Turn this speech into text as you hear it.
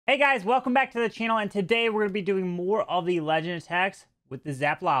Hey guys, welcome back to the channel, and today we're going to be doing more of the legend attacks with the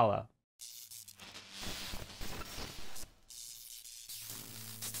Zap Lalo.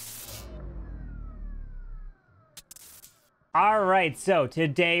 Alright, so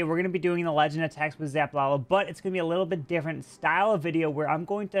today we're going to be doing the legend attacks with Zap Lalo, but it's going to be a little bit different style of video where I'm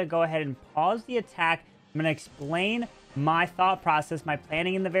going to go ahead and pause the attack. I'm going to explain my thought process, my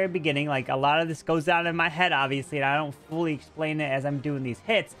planning in the very beginning. Like, a lot of this goes down in my head, obviously, and I don't fully explain it as I'm doing these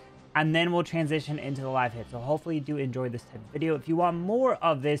hits. And then we'll transition into the live hit. So hopefully you do enjoy this type of video. If you want more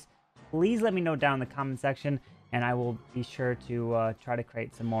of this, please let me know down in the comment section, and I will be sure to try to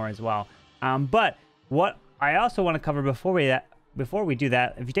create some more as well. But what I also want to cover before we do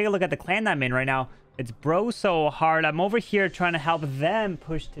that, if you take a look at the clan that I'm in right now, it's Bro So Hard. I'm over here trying to help them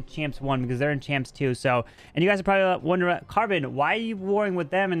push to Champs 1 because they're in Champs 2. So, and you guys are probably wondering, Carbon, why are you warring with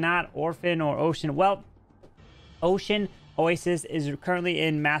them and not Orphan or Ocean? Well, Ocean Oasis is currently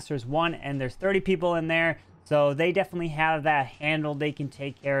in Masters 1, and there's 30 people in there, so they definitely have that handled. They can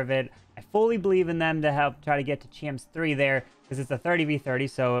take care of it. I fully believe in them to help try to get to Champs 3 there, because it's a 30v30,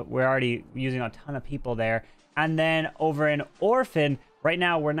 so we're already using a ton of people there. And then over in Orphan, right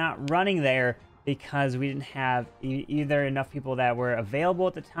now we're not running there because we didn't have either enough people that were available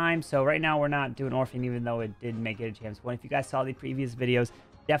at the time. So right now we're not doing Orphan, even though it did make it a Champs 1. If you guys saw the previous videos,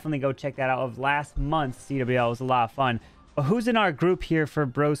 definitely go check that out. Of last month's CWL, it was a lot of fun. But who's in our group here for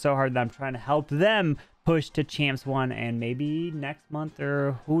Bro So Hard that I'm trying to help them push to Champs 1, and maybe next month,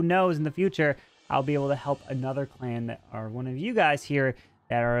 or who knows, in the future, I'll be able to help another clan that are one of you guys here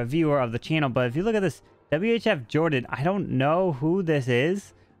that are a viewer of the channel. But if you look at this, WHF Jordan, I don't know who this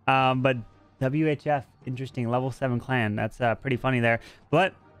is, but WHF, interesting, level 7 clan. That's pretty funny there.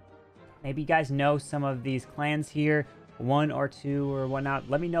 But maybe you guys know some of these clans here, 1 or 2 or whatnot.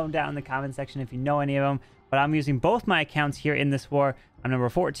 Let me know down in the comment section if you know any of them. But I'm using both my accounts here in this war. I'm number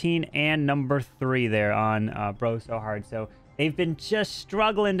 14 and number 3 there on Bro So Hard. So they've been just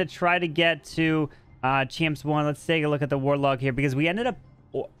struggling to try to get to Champs 1. Let's take a look at the war log here, because we ended up,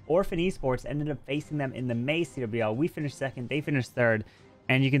 Orphan Esports ended up facing them in the May CWL. We finished second, they finished third.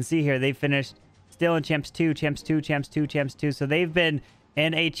 And you can see here, they finished still in Champs 2, Champs 2, Champs 2, Champs 2. So they've been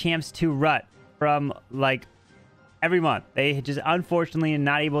in a Champs 2 rut from, like, every month. They just, unfortunately, are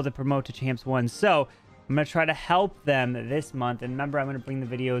not able to promote to Champs 1. So I'm going to try to help them this month. And remember, I'm going to bring the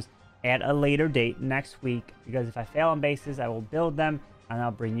videos at a later date next week, because if I fail on bases, I will build them, and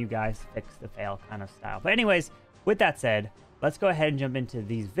I'll bring you guys fix the fail kind of style. But anyways, with that said, let's go ahead and jump into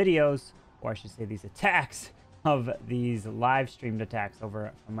these videos, or I should say these attacks, of these live streamed attacks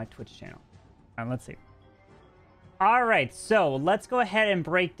over on my Twitch channel. And let's see. All right, so let's go ahead and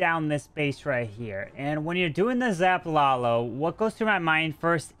break down this base right here. And when you're doing the Zap Lalo, what goes through my mind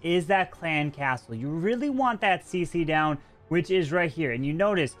first is that clan castle. You really want that CC down, which is right here. And you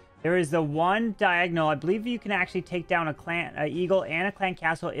notice there is the one diagonal. I believe you can actually take down a clan, eagle and a clan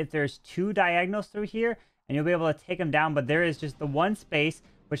castle if there's 2 diagonals through here, and you'll be able to take them down. But there is just the one space,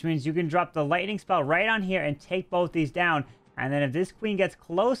 which means you can drop the lightning spell right on here and take both these down. And then if this queen gets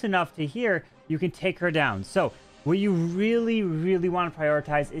close enough to here, you can take her down. So what you really, really want to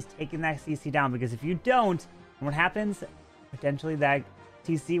prioritize is taking that CC down, because if you don't, what happens? Potentially that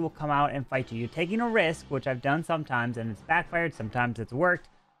CC will come out and fight you. You're taking a risk, which I've done sometimes, and it's backfired. Sometimes it's worked,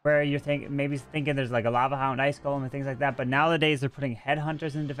 where you're maybe thinking there's like a lava hound, ice golem, and things like that. But nowadays they're putting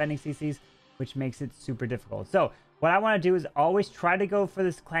headhunters in defending CCs, which makes it super difficult. So what I want to do is always try to go for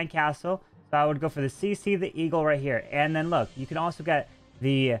this clan castle. So I would go for the CC, the eagle right here. And then look, you can also get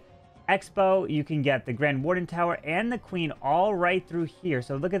the Expo, you can get the Grand Warden Tower and the Queen all right through here.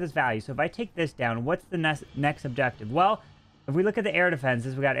 So look at this value. So if I take this down, what's the next objective? Well, if we look at the air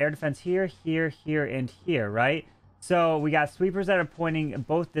defenses, we got air defense here, here, here, and here, right? So we got sweepers that are pointing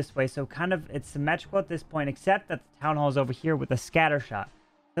both this way. So kind of it's symmetrical at this point, except that the town hall is over here with a scatter shot.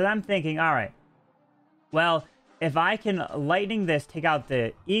 So I'm thinking, all right, well, if I can lightning this, take out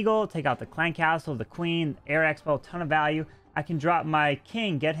the eagle, take out the clan castle, the queen, air expo, ton of value. I can drop my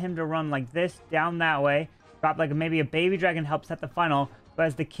king, get him to run like this down that way. Drop like maybe a baby dragon, help set the funnel. But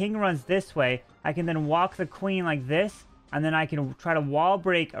as the king runs this way, I can then walk the queen like this. And then I can try to wall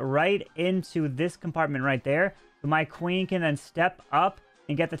break right into this compartment right there. So my queen can then step up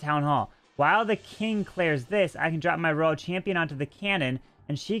and get the town hall. While the king clears this, I can drop my royal champion onto the cannon.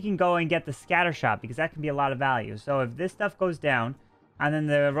 And she can go and get the scatter shot, because that can be a lot of value. So if this stuff goes down, and then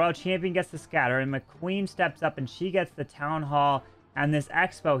the royal champion gets the scatter, and my queen steps up and she gets the town hall and this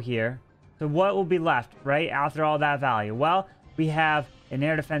expo here. So what will be left, right, after all that value? Well, we have an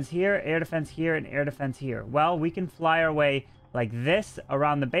air defense here, and air defense here. Well, we can fly our way like this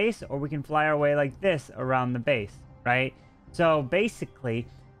around the base, or we can fly our way like this around the base, right? So basically,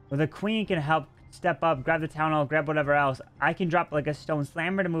 Well, the queen can help step up, grab the town hall, grab whatever else. I can drop like a stone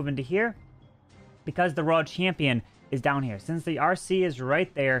slammer to move into here because the royal champion is down here. Since the RC is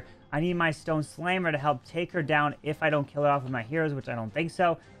right there, I need my stone slammer to help take her down if I don't kill her off with my heroes, which I don't think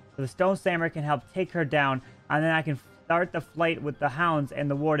so. So the stone slammer can help take her down, and then I can start the flight with the hounds and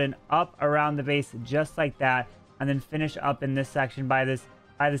the warden up around the base just like that, and then finish up in this section by this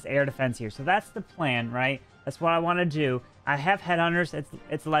air defense here. So that's the plan, right? That's what I want to do. I have headhunters.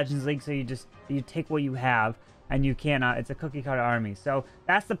 It's Legends League, so you take what you have, and you cannot. It's a cookie cutter army. So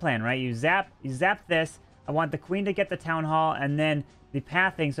that's the plan, right? You zap this. I want the queen to get the town hall, and then the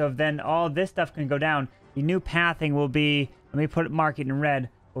pathing. So then all this stuff can go down. The new pathing will be, let me mark it in red,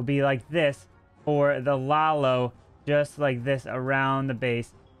 will be like this for the Lalo, just like this around the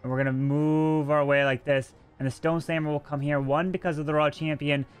base. And we're gonna move our way like this. And the stone slammer will come here, 1 because of the raw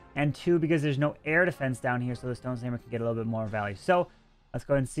champion, and 2 because there's no air defense down here, so the stone slammer can get a little bit more value. So let's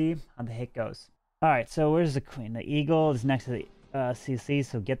go ahead and see how the hit goes. All right, so where's the queen? The eagle is next to the CC,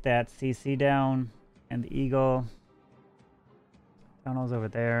 so get that CC down, and the eagle tunnel's over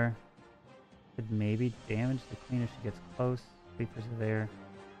there. Could maybe damage the queen if she gets close. Sleepers are there.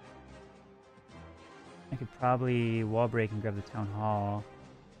 I could probably wall break and grab the town hall.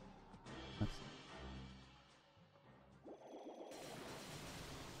 Let's see.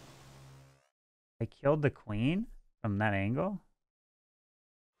 I killed the queen from that angle?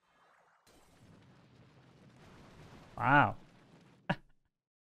 Wow. I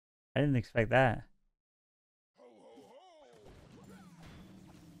didn't expect that.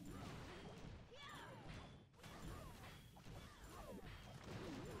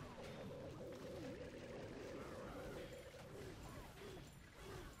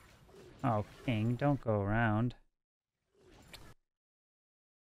 Oh, king, don't go around.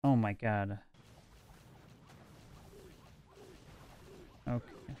 Oh my god. Okay.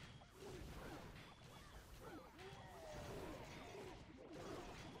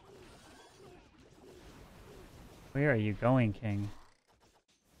 Where are you going, king?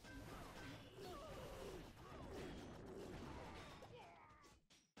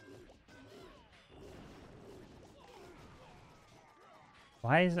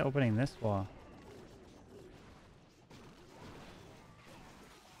 Why is it opening this wall?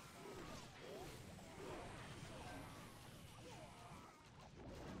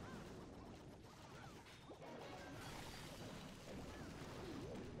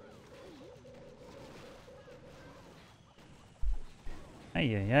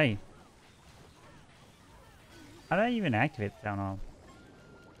 Ay, ay, ay. How did I even activate the town hall?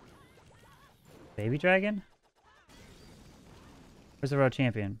 Baby dragon? Where's the road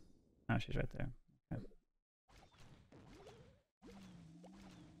champion? Oh, she's right there. Okay.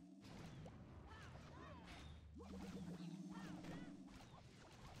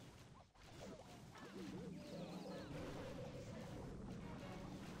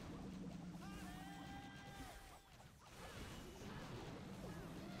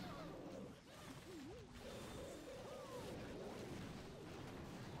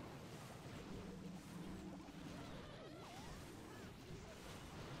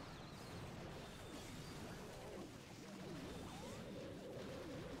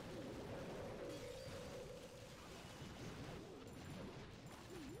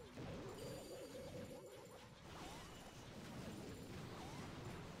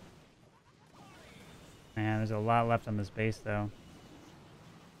 Man, there's a lot left on this base, though.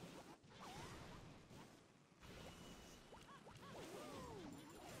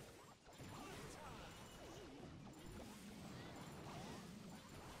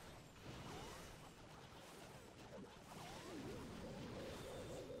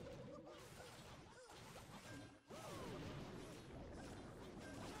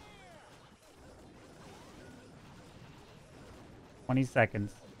 $20.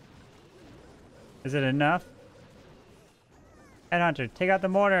 Is it enough? Headhunter, take out the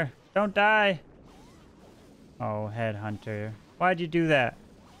mortar. Don't die. Oh, Headhunter. Why'd you do that?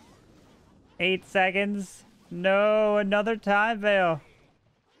 8 seconds. No, another time veil.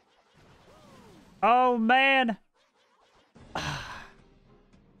 Oh, man.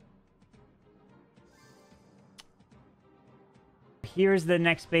 Here's the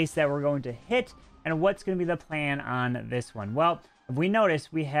next base that we're going to hit, and what's going to be the plan on this one. Well, if we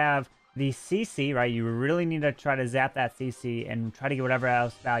notice, we have the CC, right? You really need to try to zap that CC and try to get whatever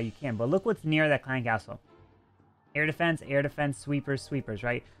else value you can. But look what's near that clan castle. Air defense, sweepers, sweepers,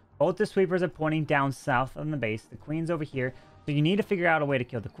 right? Both the sweepers are pointing down south on the base. The queen's over here. So you need to figure out a way to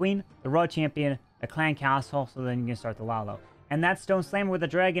kill the queen, the royal champion, the clan castle, so then you can start the Lalo. And that stone slammer with the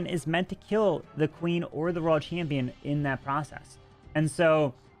dragon is meant to kill the queen or the royal champion in that process. And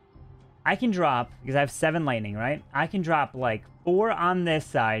so I can drop, because I have 7 lightning, right? I can drop like 4 on this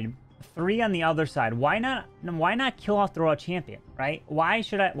side, 3 on the other side. Why not kill off the Royal Champion, right? Why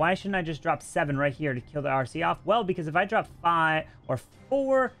shouldn't I just drop 7 right here to kill the RC off? Well, because if I drop 5 or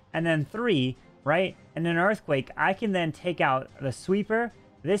 4 and then 3, right? And an Earthquake, I can then take out the sweeper,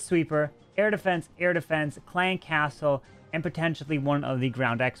 this sweeper, air defense, clan castle, and potentially one of the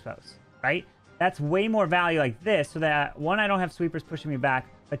ground expos, right? That's way more value like this, so that 1, I don't have sweepers pushing me back,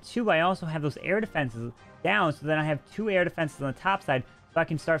 but 2, I also have those air defenses down, so then I have 2 air defenses on the top side, so I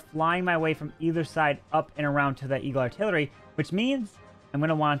can start flying my way from either side up and around to that Eagle Artillery, which means I'm going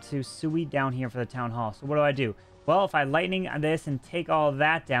to want to Sui down here for the Town Hall. So what do? Well, if I lightning this and take all of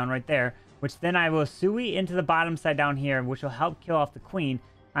that down right there, which then I will Sui into the bottom side down here, which will help kill off the Queen.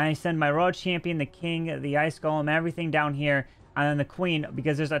 I send my Royal Champion, the King, the Ice Golem, everything down here, and then the Queen,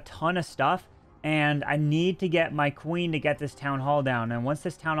 because there's a ton of stuff, and I need to get my Queen to get this Town Hall down. And once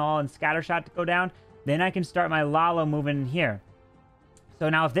this Town Hall and Scattershot go down, then I can start my Lalo moving in here. So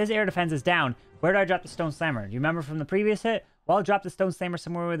now if this air defense is down, where do I drop the Stone Slammer? Do you remember from the previous hit? Well, I'll drop the Stone Slammer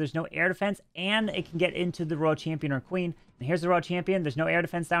somewhere where there's no air defense, and it can get into the Royal Champion or Queen. And here's the Royal Champion. There's no air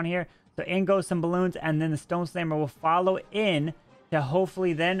defense down here. So in goes some balloons, and then the Stone Slammer will follow in to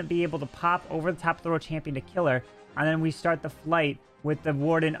hopefully then be able to pop over the top of the Royal Champion to kill her. And then we start the flight with the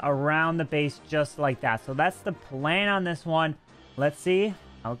Warden around the base just like that. So that's the plan on this one. Let's see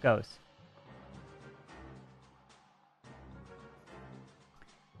how it goes.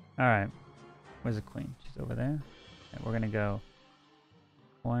 All right. Where's the Queen? She's over there. Okay, we're going to go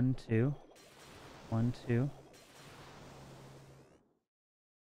 1, 2, 1, 2.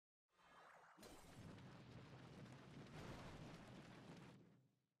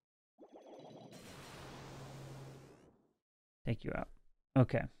 Take you out.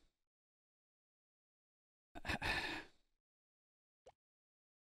 Okay.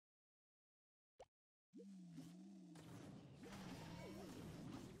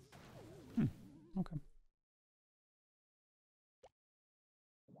 Okay.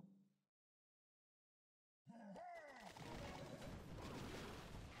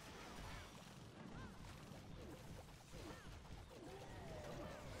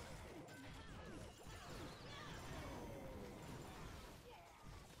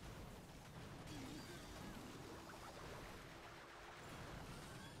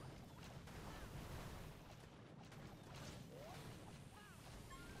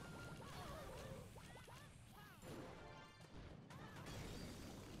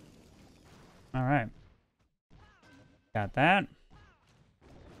 All right. Got that.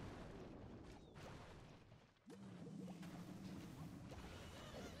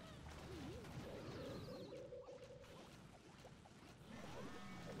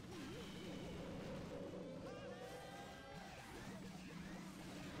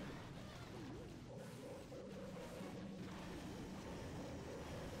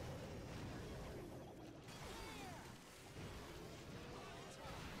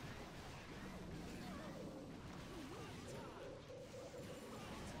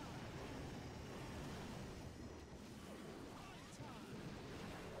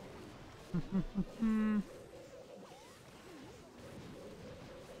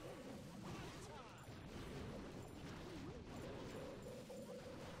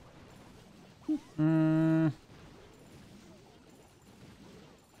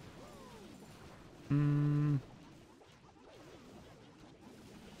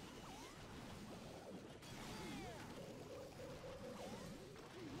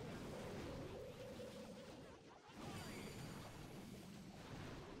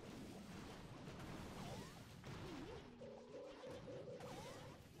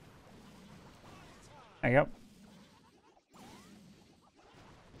 There you go.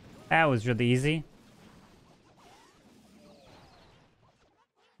 That was really easy.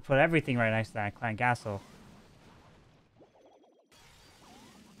 Put everything right next to that clan castle.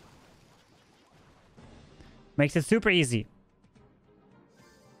 Makes it super easy.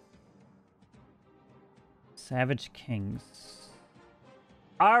 Savage Kings.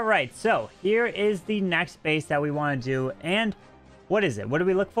 Alright, so here is the next base that we want to do. And what is it? What do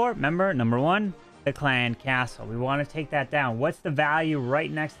we look for? Remember, number 1, the clan castle. We want to take that down. What's the value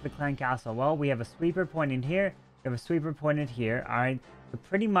right next to the clan castle? Well, we have a sweeper pointing here. We have a sweeper pointed here. Alright, so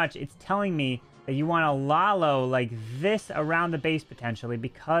pretty much it's telling me that you want to Lalo like this around the base potentially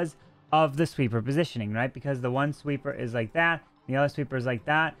because of the sweeper positioning, right? Because the one sweeper is like that, the other sweeper is like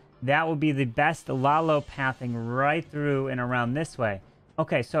that. That will be the best Lalo pathing right through and around this way.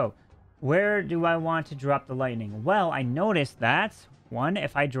 Okay, so where do I want to drop the lightning? Well, I noticed that, one,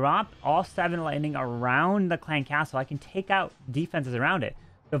 if I drop all 7 lightning around the clan castle, I can take out defenses around it.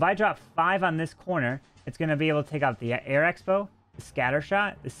 So if I drop 5 on this corner, it's going to be able to take out the Air Expo, the Scatter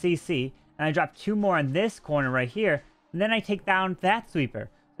Shot, the CC, and I drop 2 more on this corner right here, and then I take down that sweeper.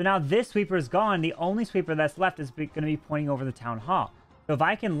 So now this sweeper is gone. The only sweeper that's left is going to be pointing over the Town Hall. So if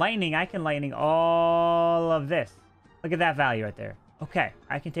I can lightning all of this. Look at that value right there. Okay,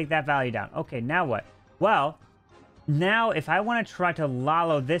 I can take that value down. Okay, now what? Well, now if I want to try to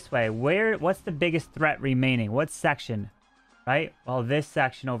Lalo this way, what's the biggest threat remaining? What section? Right? Well, this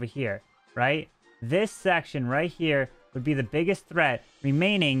section over here, right? This section right here would be the biggest threat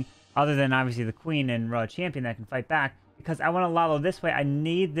remaining, other than obviously the Queen and Royal Champion that can fight back. Because I want to Lalo this way, I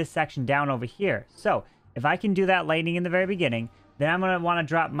need this section down over here. So, if I can do that lightning in the very beginning, then I'm going to want to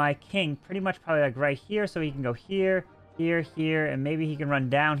drop my king pretty much probably like right here, so he can go here, here, here, and maybe he can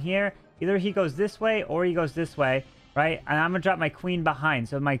run down here. Either he goes this way or he goes this way, right? And I'm going to drop my queen behind.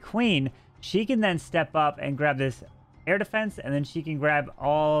 So my queen, she can then step up and grab this air defense, and then she can grab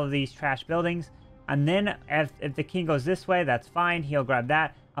all of these trash buildings. And then if the king goes this way, that's fine. He'll grab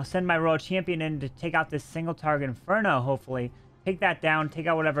that. I'll send my Royal Champion in to take out this single target Inferno, hopefully. Take that down, take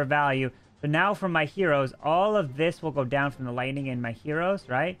out whatever value. So now from my heroes, all of this will go down from the lightning in my heroes,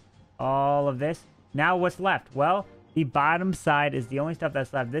 right? All of this. Now what's left? Well, the bottom side is the only stuff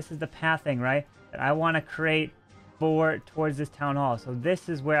that's left. This is the pathing, right? That I want to create towards this Town Hall. So this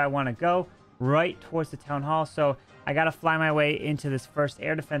is where I want to go, right towards the Town Hall. So I got to fly my way into this first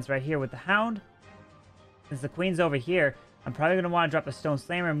air defense right here with the Hound. Since the Queen's over here, I'm probably going to want to drop a Stone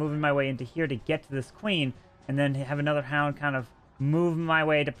Slammer, moving my way into here to get to this Queen, and then have another Hound kind of move my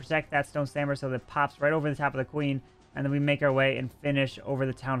way to protect that Stone Slammer so that it pops right over the top of the Queen, and then we make our way and finish over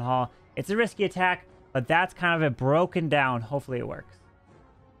the Town Hall. It's a risky attack, but that's kind of it broken down. Hopefully it works.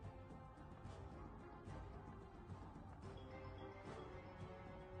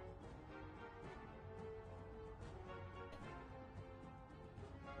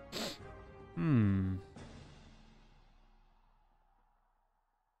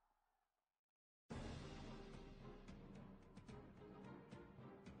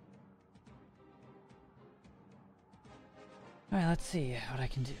 All right, let's see what I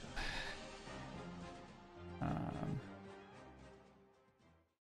can do.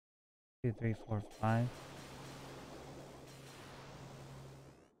 2, 3, 4, 5.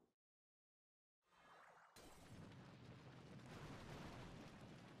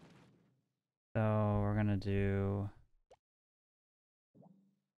 So we're gonna do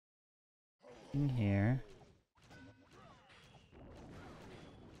in here.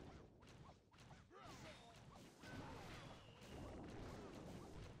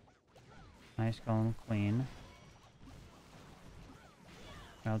 Nice Golem Queen.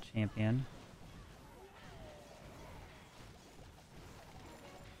 World Champion.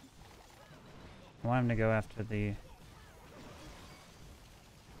 I want him to go after the...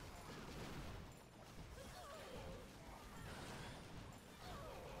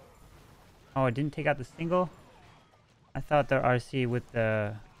 Oh, it didn't take out the single? I thought the RC with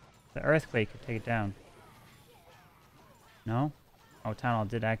the Earthquake could take it down. No? Oh, Town Hall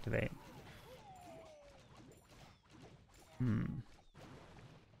did activate.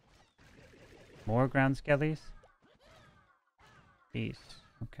 More ground skellies? Jeez.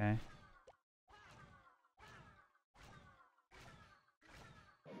 Okay.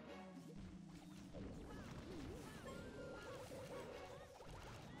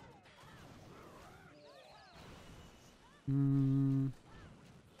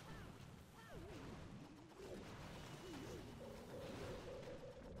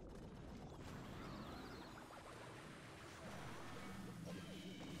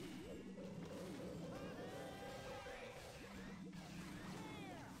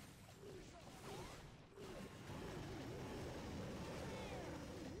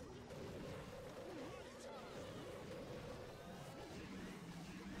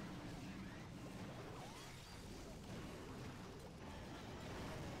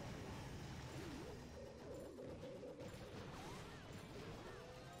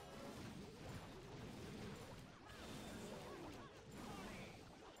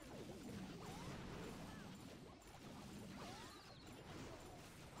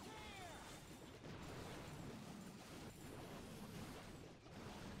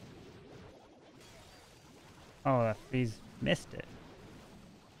 Oh, that freeze missed it.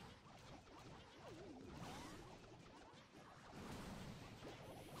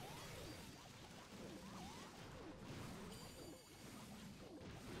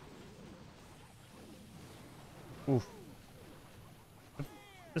 Oof.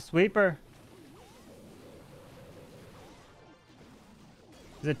 The sweeper.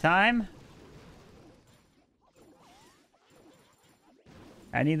 Is it time?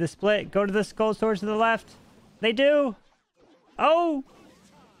 I need the split. Go to the skull swords to the left. They do. Oh!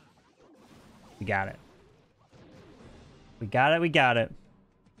 We got it. We got it. We got it.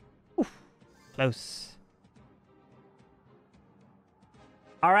 Oof. Close.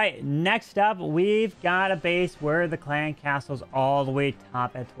 All right, next up, we've got a base where the clan castle's all the way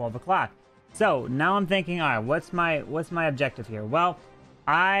top at 12 o'clock. So now I'm thinking, all right, what's my objective here? Well,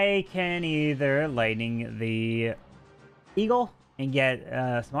 I can either lightning the eagle and get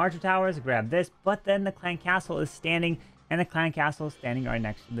some archer towers, grab this, but then the clan castle is standing, and the clan castle is standing right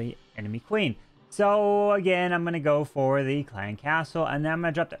next to the enemy queen. So again, I'm gonna go for the clan castle, and then I'm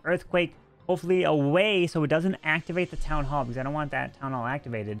gonna drop the earthquake, hopefully away so it doesn't activate the town hall, because I don't want that town hall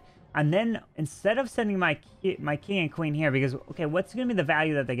activated. And then instead of sending my king and queen here, because okay, what's gonna be the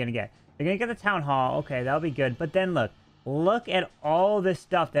value that they're gonna get? They're gonna get the town hall. Okay, that'll be good. But then look at all this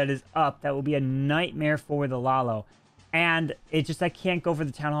stuff that is up that will be a nightmare for the Lalo. And it's just I can't go for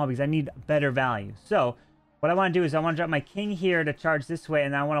the town hall because I need better value. So what I want to do is I want to drop my king here to charge this way,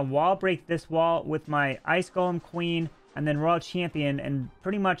 and I want to wall break this wall with my ice golem queen and then royal champion, and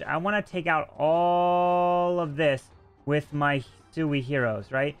pretty much I want to take out all of this with my Sui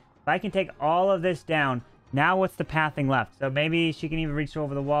heroes, right? If I can take all of this down, now what's the pathing left? So maybe she can even reach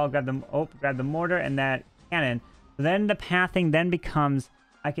over the wall, grab the mortar and that cannon. Then the pathing then becomes,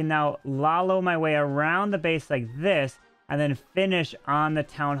 I can now Lalo my way around the base like this, and then finish on the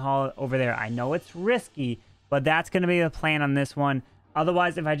town hall over there. I know it's risky, but that's going to be the plan on this one.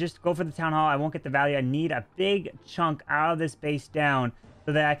 Otherwise, if I just go for the town hall, I won't get the value. I need a big chunk out of this base down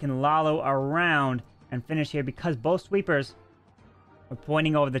so that I can Lalo around and finish here, because both sweepers are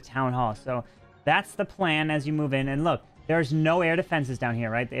pointing over the town hall. So that's the plan as you move in. And look, there's no air defenses down here,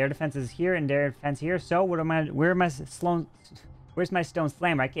 right? The air defense is here and the air defense here. So where's my stone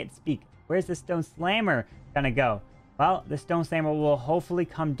slammer? I can't speak. Where's the stone slammer gonna go? Well, the stone slammer will hopefully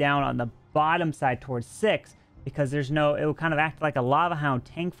come down on the bottom side towards 6, because it will kind of act like a lava hound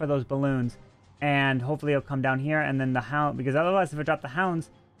tank for those balloons, and hopefully it'll come down here, and then the hound, because otherwise if I drop the hounds,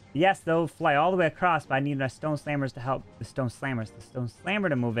 yes, they'll fly all the way across, but I need my stone slammers to help the stone slammer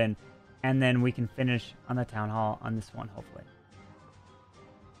to move in, and then we can finish on the town hall on this one, hopefully.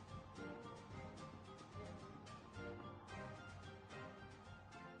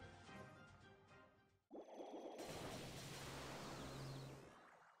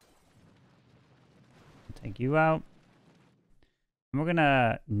 Take you out. And we're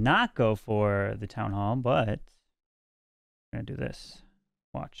gonna not go for the town hall, but we're gonna do this.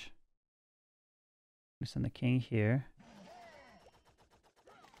 Watch. I'm gonna send the king here.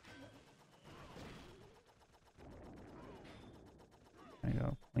 I'm gonna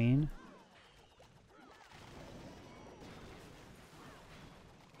go queen.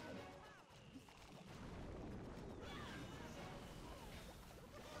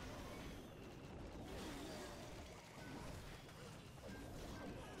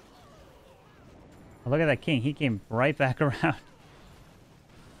 Oh, look at that king. He came right back around.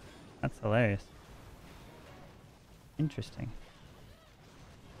 That's hilarious. Interesting.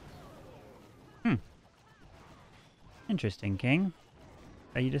 Interesting, king.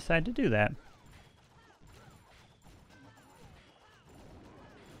 How you decide to do that.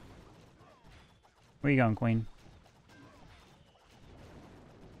 Where you going, queen?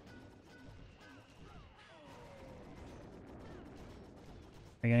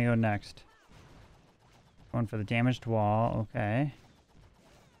 Where are you gonna go next? Going for the damaged wall, okay.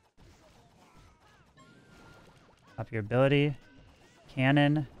 Up your ability.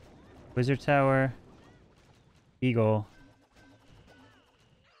 Cannon. Wizard Tower. Eagle.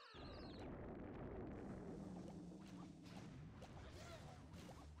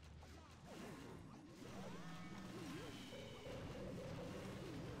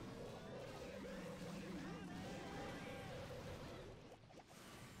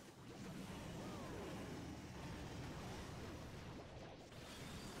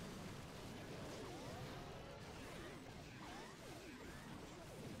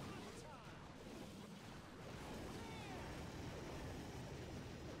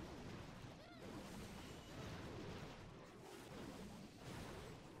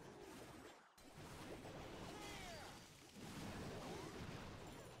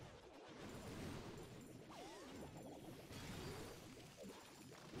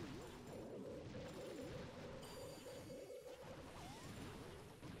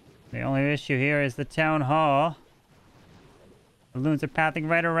 The only issue here is the town hall. Balloons are pathing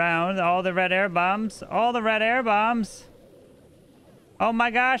right around. All the red air bombs. All the red air bombs. Oh my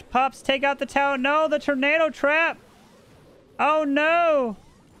gosh, pups, take out the town. No, the tornado trap. Oh no.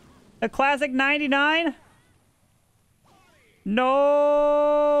 The classic 99.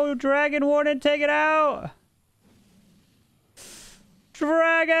 No! Dragon Warden, take it out! Dragon!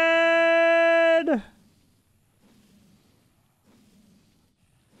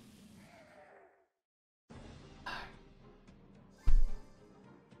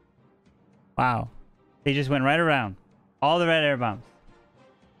 Wow. They just went right around. All the red air bombs.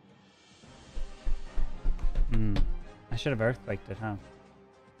 I should have earthquaked it, huh?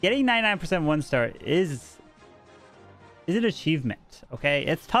 Getting 99% 1-star is an achievement, okay?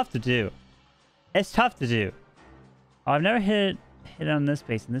 It's tough to do. It's tough to do. Oh, I've never hit on this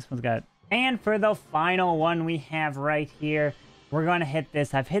base, and this one's got... And for the final one we have right here, we're going to hit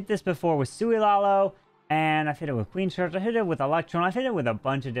this. I've hit this before with Zap Lalo, and I've hit it with Queen Charge. I hit it with Electron. I've hit it with a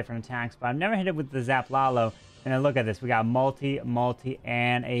bunch of different attacks, but I've never hit it with the Zap Lalo. And then look at this. We got multi,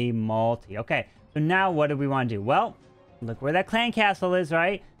 and a multi. Okay, so now what do we want to do? Well, look where that clan castle is,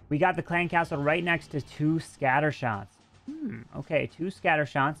 right? We got the clan castle right next to 2 scatter shots. Okay, 2 scatter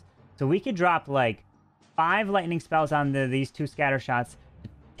shots. So we could drop like 5 lightning spells on these 2 scatter shots.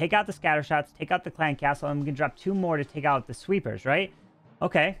 Take out the scatter shots, take out the clan castle, and we can drop 2 more to take out the sweepers, right?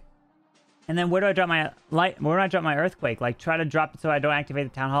 Okay. And then where do I drop my where do I drop my earthquake? Like try to drop it so I don't activate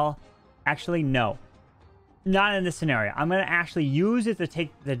the town hall? Actually, no. Not in this scenario. I'm going to actually use it to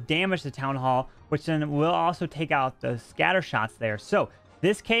take the damage to town hall, which then will also take out the scatter shots there. So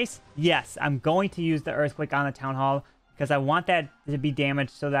this case, yes, I'm going to use the earthquake on the town hall because I want that to be damaged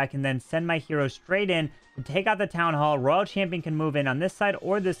so that I can then send my heroes straight in to take out the town hall. Royal Champion can move in on this side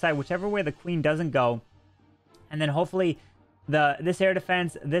or this side, whichever way the queen doesn't go. And then hopefully this air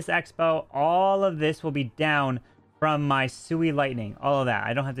defense, this expo, all of this will be down from my Sui Lightning. All of that.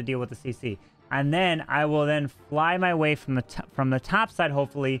 I don't have to deal with the CC. And then I will then fly my way from the top side,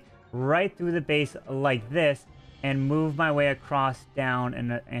 hopefully, right through the base like this, and move my way across down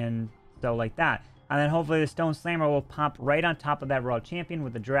and so like that. And then hopefully the Stone Slammer will pop right on top of that Royal Champion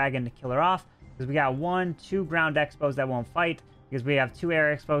with the Dragon to kill her off. Because we got 1, 2 ground expos that won't fight. Because we have 2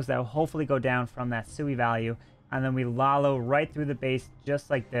 air expos that will hopefully go down from that Sui value. And then we Lalo right through the base just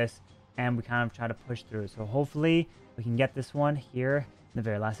like this. And we kind of try to push through. So hopefully we can get this one here in the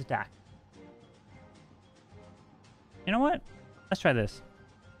very last attack. You know what? Let's try this.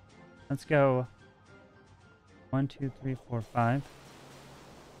 Let's go 1, 2, 3, 4, 5.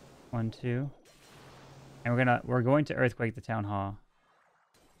 1, 2. And we're going to earthquake the town hall.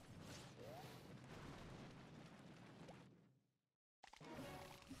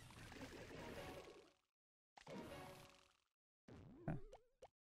 Okay.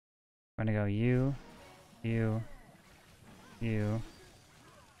 We're gonna go you.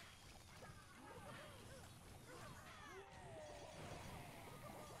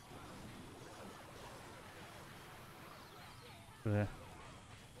 Blech.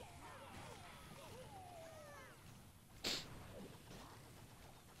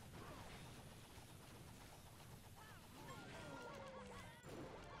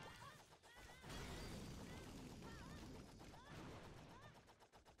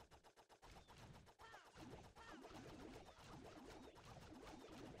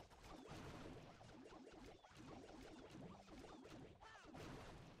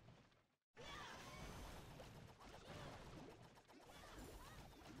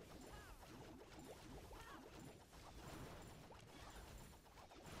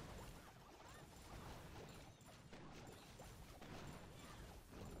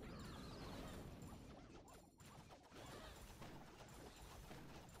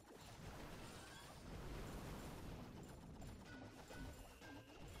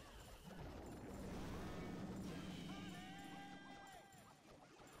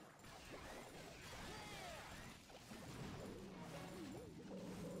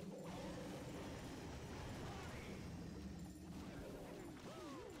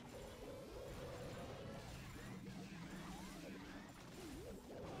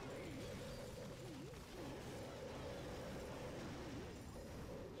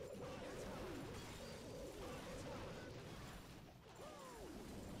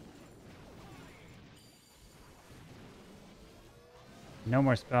 No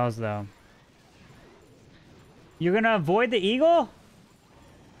more spells, though. You're gonna avoid the eagle?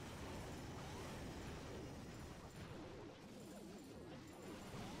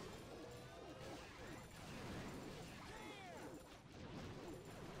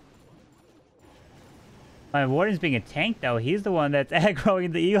 My warden's being a tank, though. He's the one that's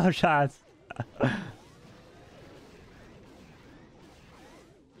aggroing the eagle shots.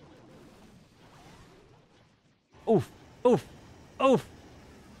 Oof. Oof. Oof.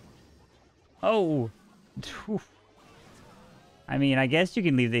 Oh. Oof. I mean, I guess you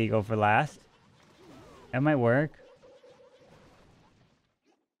can leave the eagle for last. That might work.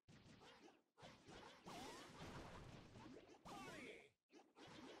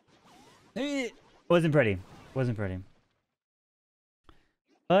 Wasn't pretty. Wasn't pretty.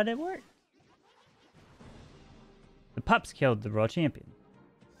 But it worked. The pups killed the world champion.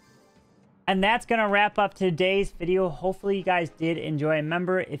 And that's going to wrap up today's video. Hopefully you guys did enjoy.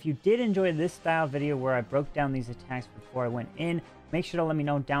 Remember, if you did enjoy this style video where I broke down these attacks before I went in, make sure to let me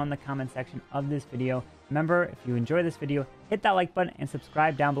know down in the comment section of this video. Remember, if you enjoy this video, hit that like button and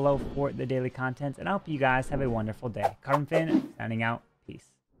subscribe down below for the daily content. And I hope you guys have a wonderful day. Carbonfin, signing out. Peace.